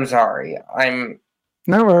 I'm sorry.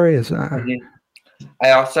 No worries. I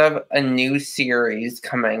also have a new series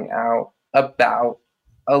coming out about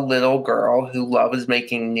a little girl who loves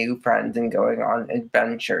making new friends and going on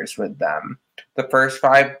adventures with them. The first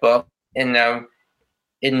 5 books in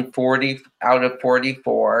 40 out of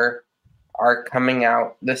 44 are coming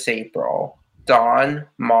out this April. Dawn,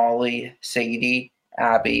 Molly, Sadie,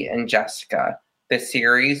 Abby, and Jessica. The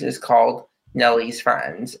series is called Nellie's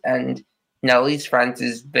Friends, and Nellie's Friends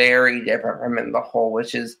is very different from In the Hole,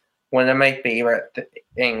 which is one of my favorite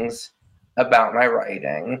things about my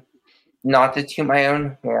writing. Not to toot my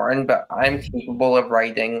own horn, but I'm capable of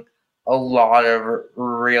writing a lot of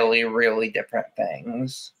really, really different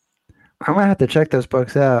things. I'm gonna have to check those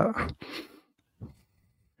books out.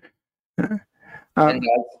 And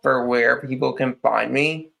as for where people can find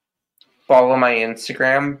me, follow my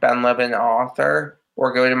Instagram, Ben Levin Author,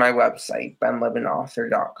 or go to my website,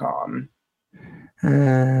 benlevinauthor.com.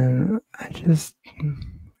 And I just,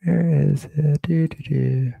 where is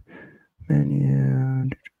it?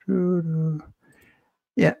 Menu.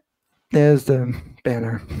 Yeah, there's the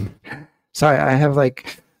banner. Sorry, I have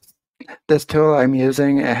like this tool I'm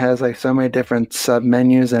using. It has like so many different sub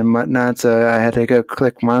menus and whatnot, so I had to go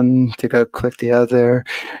click one to go click the other.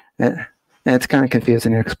 And it's kind of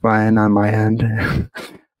confusing to explain on my end.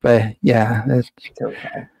 But yeah, it's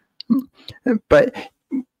okay. But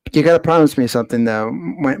you got to promise me something though.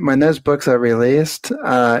 When those books are released,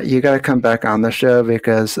 you got to come back on the show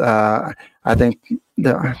because I think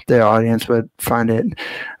the audience would find it.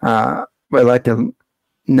 Would like to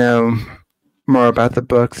know more about the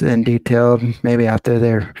books in detail, maybe after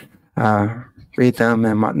they read them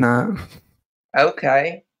and whatnot.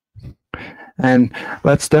 Okay. And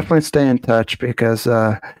let's definitely stay in touch because,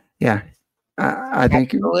 yeah, I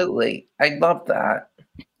think absolutely, I'd love that.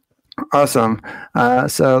 Awesome.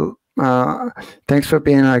 So thanks for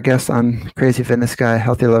being our guest on Crazy Fitness Guy,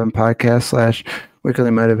 Healthy Living Podcast /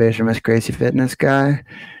 Weekly Motivation with Crazy Fitness Guy.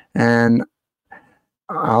 And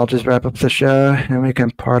I'll just wrap up the show and we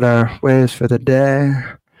can part our ways for the day.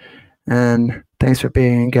 And thanks for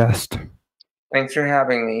being a guest. Thanks for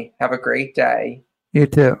having me. Have a great day. You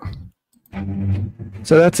too.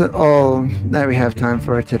 So that's all that we have time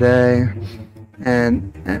for today.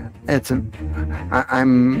 And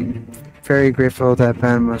I'm very grateful that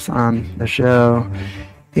Ben was on the show.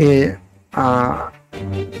 And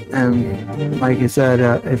like you said,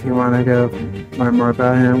 if you want to go learn more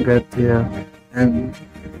about him, go to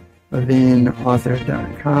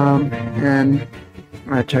levinauthor.com and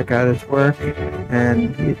check out his work.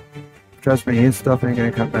 And trust me, he's definitely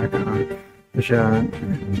going to come back on the show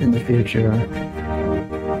in the future.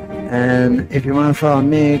 And if you want to follow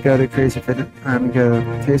me, go to Crazy Fitness. Go to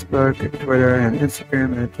Facebook, Twitter, and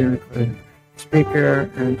Instagram at Jimmy Clay Speaker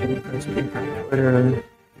and Jimmy Clay Speaker on Twitter.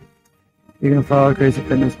 You can follow Crazy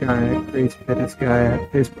Fitness Guy at Crazy Fitness Guy at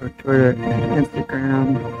Facebook, Twitter, and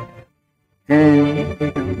Instagram. And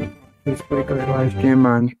you can this weekly live stream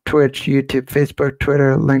on Twitch, YouTube, Facebook,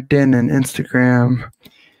 Twitter, LinkedIn, and Instagram.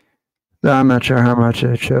 Though I'm not sure how much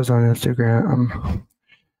it shows on Instagram.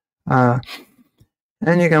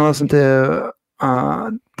 And you can listen to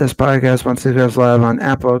this podcast once it goes live on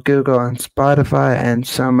Apple, Google, and Spotify, and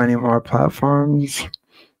so many more platforms.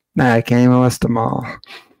 I can't even list them all.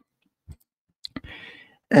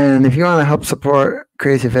 And if you want to help support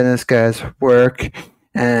Crazy Fitness Guy's work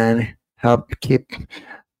and help keep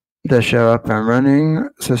the show up and running,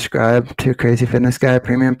 subscribe to Crazy Fitness Guy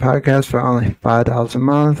Premium Podcast for only $5 a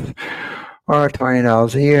month or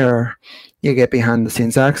 $20 a year. You get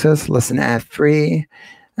behind-the-scenes access, listen ad-free,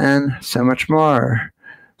 and so much more.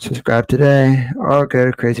 Subscribe today or go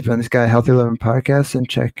to Crazy Fitness Guy Healthy Living Podcast and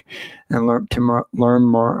check and learn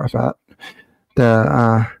more about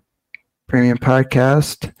the premium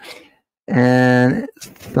podcast. And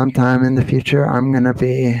sometime in the future, I'm going to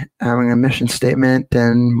be having a mission statement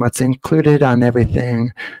and what's included on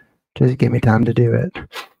everything. Just give me time to do it.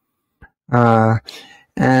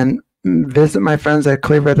 And visit my friends at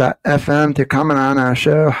Cleaver.fm to comment on our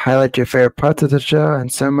show, highlight your favorite parts of the show,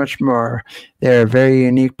 and so much more. They're a very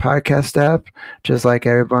unique podcast app, just like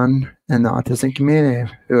everyone in the autism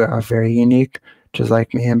community, who are very unique, just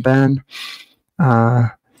like me and Ben.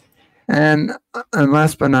 And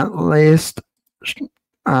last but not least,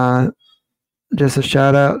 just a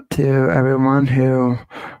shout out to everyone who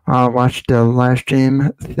watched the live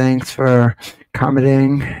stream. Thanks for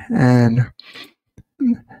commenting, and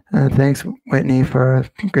thanks Whitney for a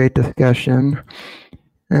great discussion,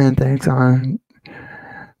 and thanks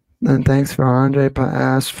for Andre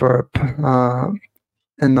Paas for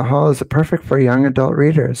In the Hall is perfect for young adult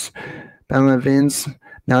readers. Ben Levin's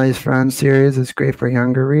Nellie's Friends series is great for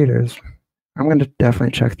younger readers. I'm going to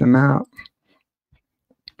definitely check them out.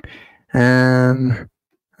 And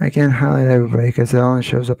I can't highlight everybody because it only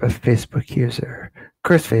shows up as Facebook user. Of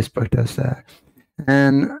course, Facebook does that.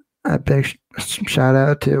 And a big shout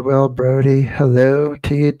out to Will Brody. Hello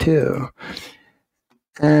to you too.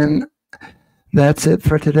 And that's it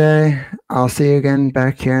for today. I'll see you again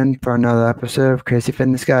back here for another episode of Crazy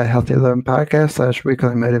Fitness Guy, Healthy Living Podcast /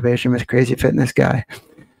 Weekly Motivation with Crazy Fitness Guy.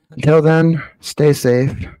 Until then, stay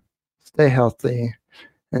safe, stay healthy,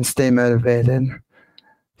 and stay motivated.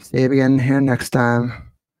 See you again here next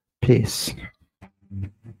time. Peace.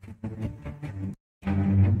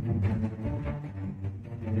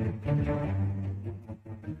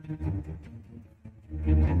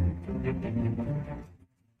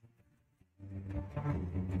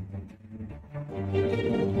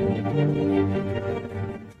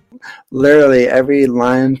 Literally every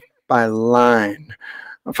line by line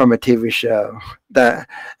from a TV show. That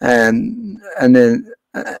and then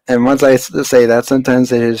and once I say that, sometimes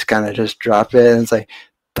they just kind of just drop it, and it's like,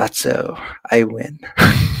 that's so I win.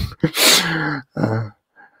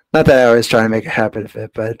 Not that I always try to make a habit of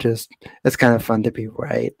it, but it's kind of fun to be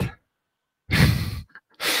right.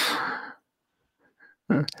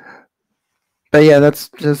 But yeah, that's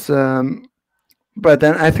just. But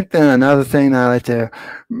then I think another thing that I like to,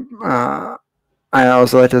 I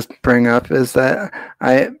also like to bring up is that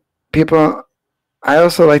I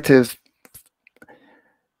also like to.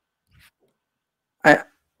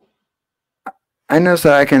 I notice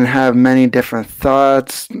that I can have many different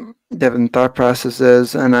thoughts, different thought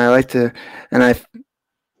processes, and I like to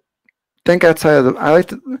think outside of the. I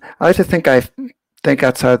like to think I think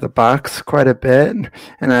outside the box quite a bit,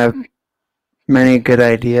 and I have many good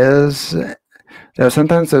ideas. So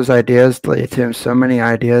sometimes those ideas lead to so many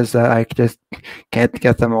ideas that I just can't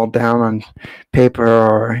get them all down on paper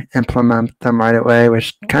or implement them right away,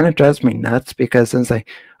 which kind of drives me nuts because it's like,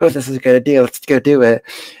 oh, this is a good idea, let's go do it.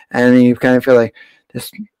 And you kind of feel like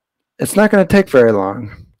it's not going to take very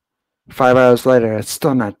long. 5 hours later, it's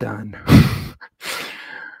still not done.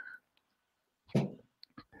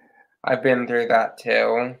 I've been through that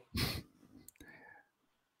too.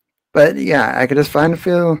 But yeah, I could just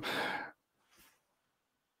feel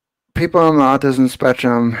people on the autism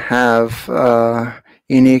spectrum have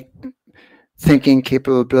unique thinking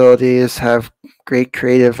capabilities, have great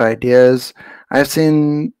creative ideas. I've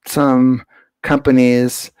seen some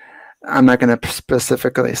companies, I'm not going to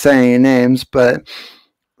specifically say any names, but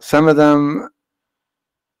some of them,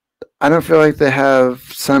 I don't feel like they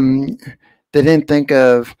didn't think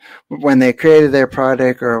of when they created their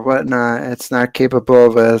product or whatnot, it's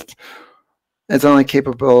only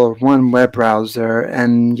capable of one web browser,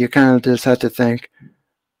 and you kind of just have to think,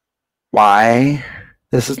 why?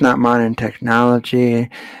 This is not modern technology.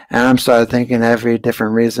 And I'm started thinking every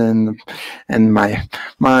different reason in my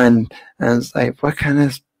mind, and it's like, what kind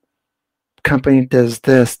of company does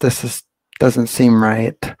this? Doesn't seem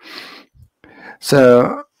right.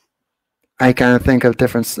 So I kind of think of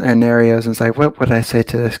different scenarios and it's like, what would I say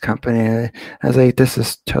to this company? I was like, this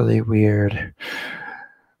is totally weird.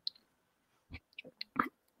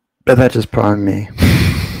 But that's just part of me.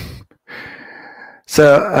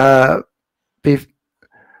 So, do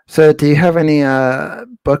you have any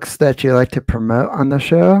books that you like to promote on the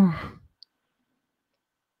show?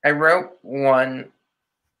 I wrote one.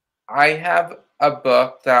 I have a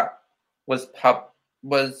book that was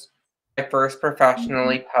my first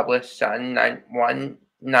professionally published done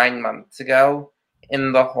 9 months ago.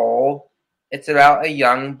 In the Hole. It's about a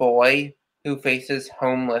young boy who faces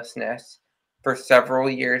homelessness for several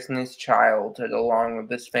years in his childhood along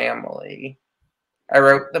with his family. I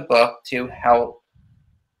wrote the book to help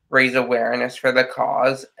raise awareness for the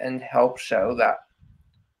cause and help show that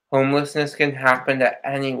homelessness can happen to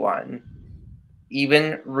anyone,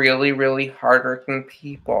 even really, really hardworking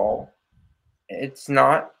people.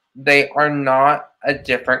 They are not a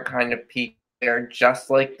different kind of people. They are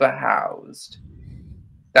just like the housed.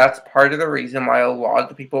 That's part of the reason why a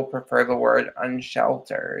lot of people prefer the word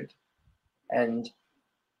unsheltered. And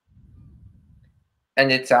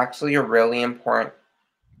it's actually a really important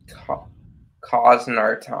cause in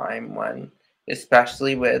our time,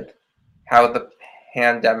 especially with how the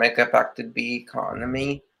pandemic affected the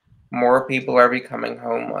economy, more people are becoming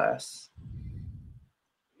homeless.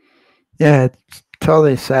 Yeah, it's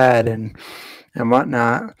totally sad and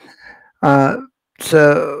whatnot.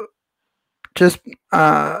 So just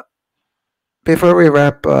before we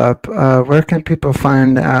wrap up, where can people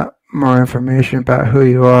find out more information about who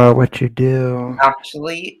you are, what you do?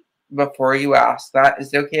 Actually, before you ask that,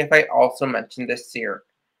 is it okay if I also mention this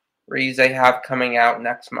series I have coming out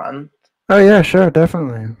next month? Oh yeah, sure,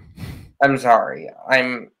 definitely. I'm sorry.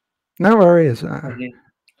 No worries.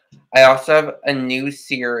 I also have a new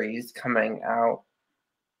series coming out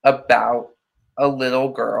about a little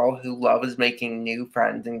girl who loves making new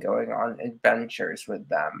friends and going on adventures with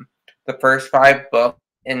them. The first 5 books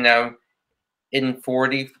in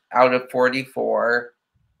 40 out of 44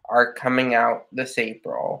 are coming out this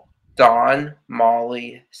April. Dawn,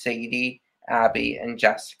 Molly, Sadie, Abby, and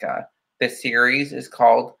Jessica. The series is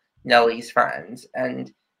called Nellie's Friends,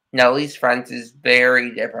 and Nellie's Friends is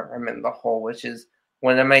very different from In the Hole, which is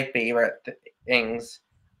one of my favorite things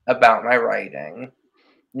about my writing.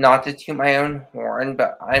 Not to toot my own horn,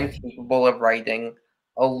 but I'm capable of writing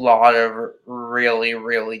a lot of really,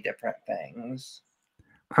 really different things.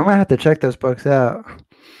 I'm gonna have to check those books out.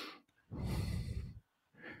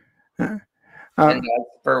 And as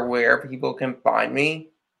for where people can find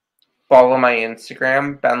me, follow my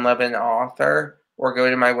Instagram, Ben Levin Author, or go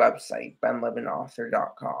to my website,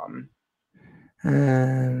 benlevinauthor.com.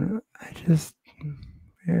 And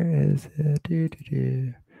where is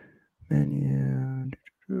it? Menu.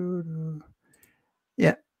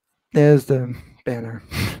 Yeah, there's the banner.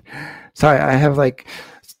 Sorry, I have like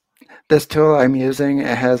this tool I'm using.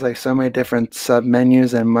 It has like so many different sub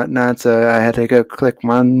menus and whatnot, so I had to go click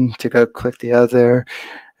one to go click the other.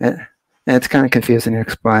 And it's kind of confusing to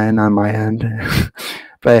explain on my end.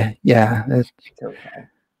 But yeah, It's okay.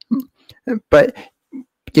 but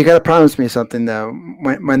you got to promise me something though.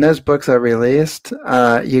 When those books are released,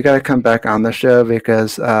 you got to come back on the show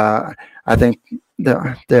because I think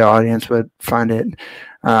the audience would find it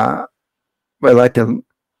would like to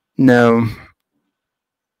know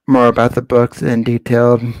more about the books in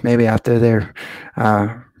detail. Maybe after they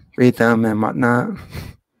read them and whatnot.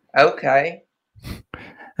 Okay.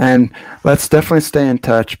 And let's definitely stay in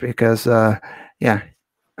touch because yeah,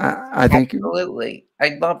 I think Absolutely.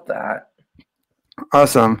 I'd love that.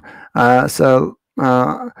 awesome. So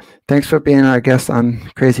thanks for being our guest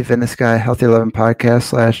on Crazy Fitness Guy, Healthy Living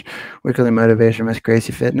Podcast / Weekly Motivation with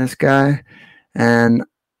Crazy Fitness Guy. And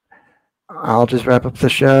I'll just wrap up the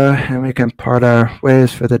show and we can part our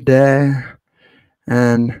ways for the day.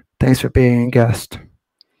 And thanks for being a guest.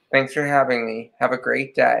 Thanks for having me. Have a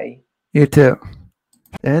great day. You too.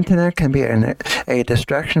 The internet can be a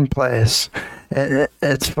distraction place.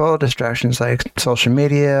 It's full of distractions like social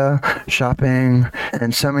media, shopping,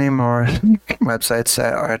 and so many more websites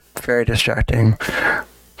that are very distracting,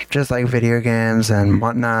 just like video games and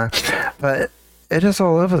whatnot. But it's just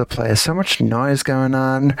all over the place. So much noise going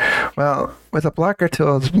on. Well, with a blocker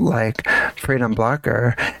tool like Freedom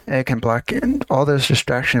Blocker, it can block all those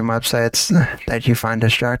distraction websites that you find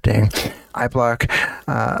distracting. I block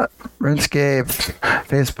RuneScape,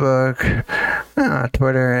 Facebook,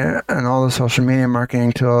 Twitter, and all the social media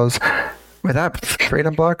marketing tools. Without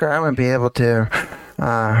Freedom Blocker, I wouldn't be able to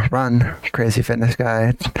run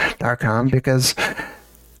crazyfitnessguy.com because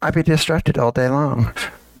I'd be distracted all day long.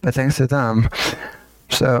 But thanks to them,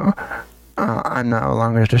 so I'm no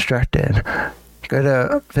longer distracted. Go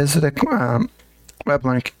to visit the web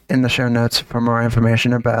link in the show notes for more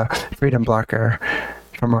information about Freedom Blocker,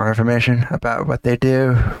 for more information about what they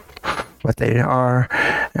do, what they are,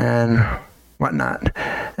 and whatnot.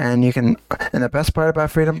 And you can, and the best part about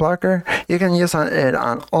Freedom Blocker, you can use it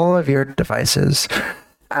on all of your devices: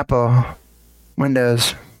 Apple,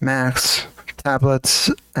 Windows, Macs, tablets,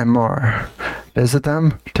 and more. Visit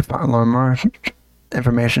them to learn more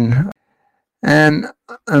information. And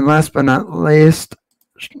last but not least,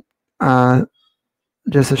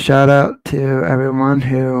 just a shout out to everyone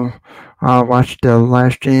who watched the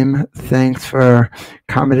live stream. Thanks for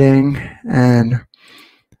commenting, and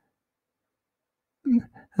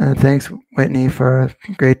thanks Whitney for a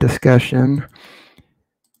great discussion.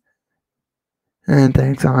 And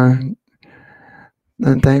thanks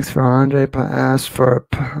for Andre Paas for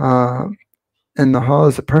In the Hall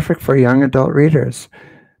is perfect for young adult readers.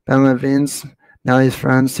 Ben Levin's Nellie's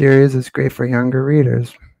Friends series is great for younger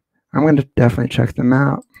readers. I'm going to definitely check them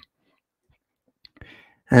out.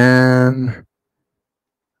 And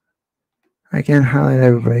I can't highlight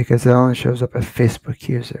everybody because it only shows up a Facebook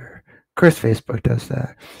user. Of course, Facebook does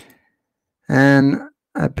that. And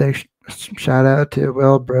a big Shout out to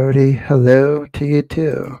Will Brody. Hello to you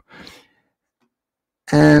too.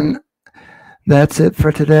 And that's it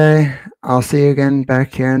for today. I'll see you again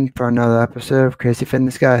back here for another episode of Crazy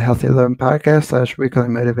Fitness Guy, Healthy Living Podcast / Weekly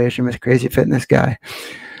Motivation with Crazy Fitness Guy.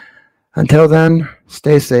 Until then,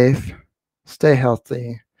 stay safe, stay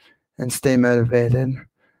healthy, and stay motivated.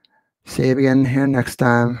 See you again here next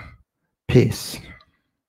time. Peace.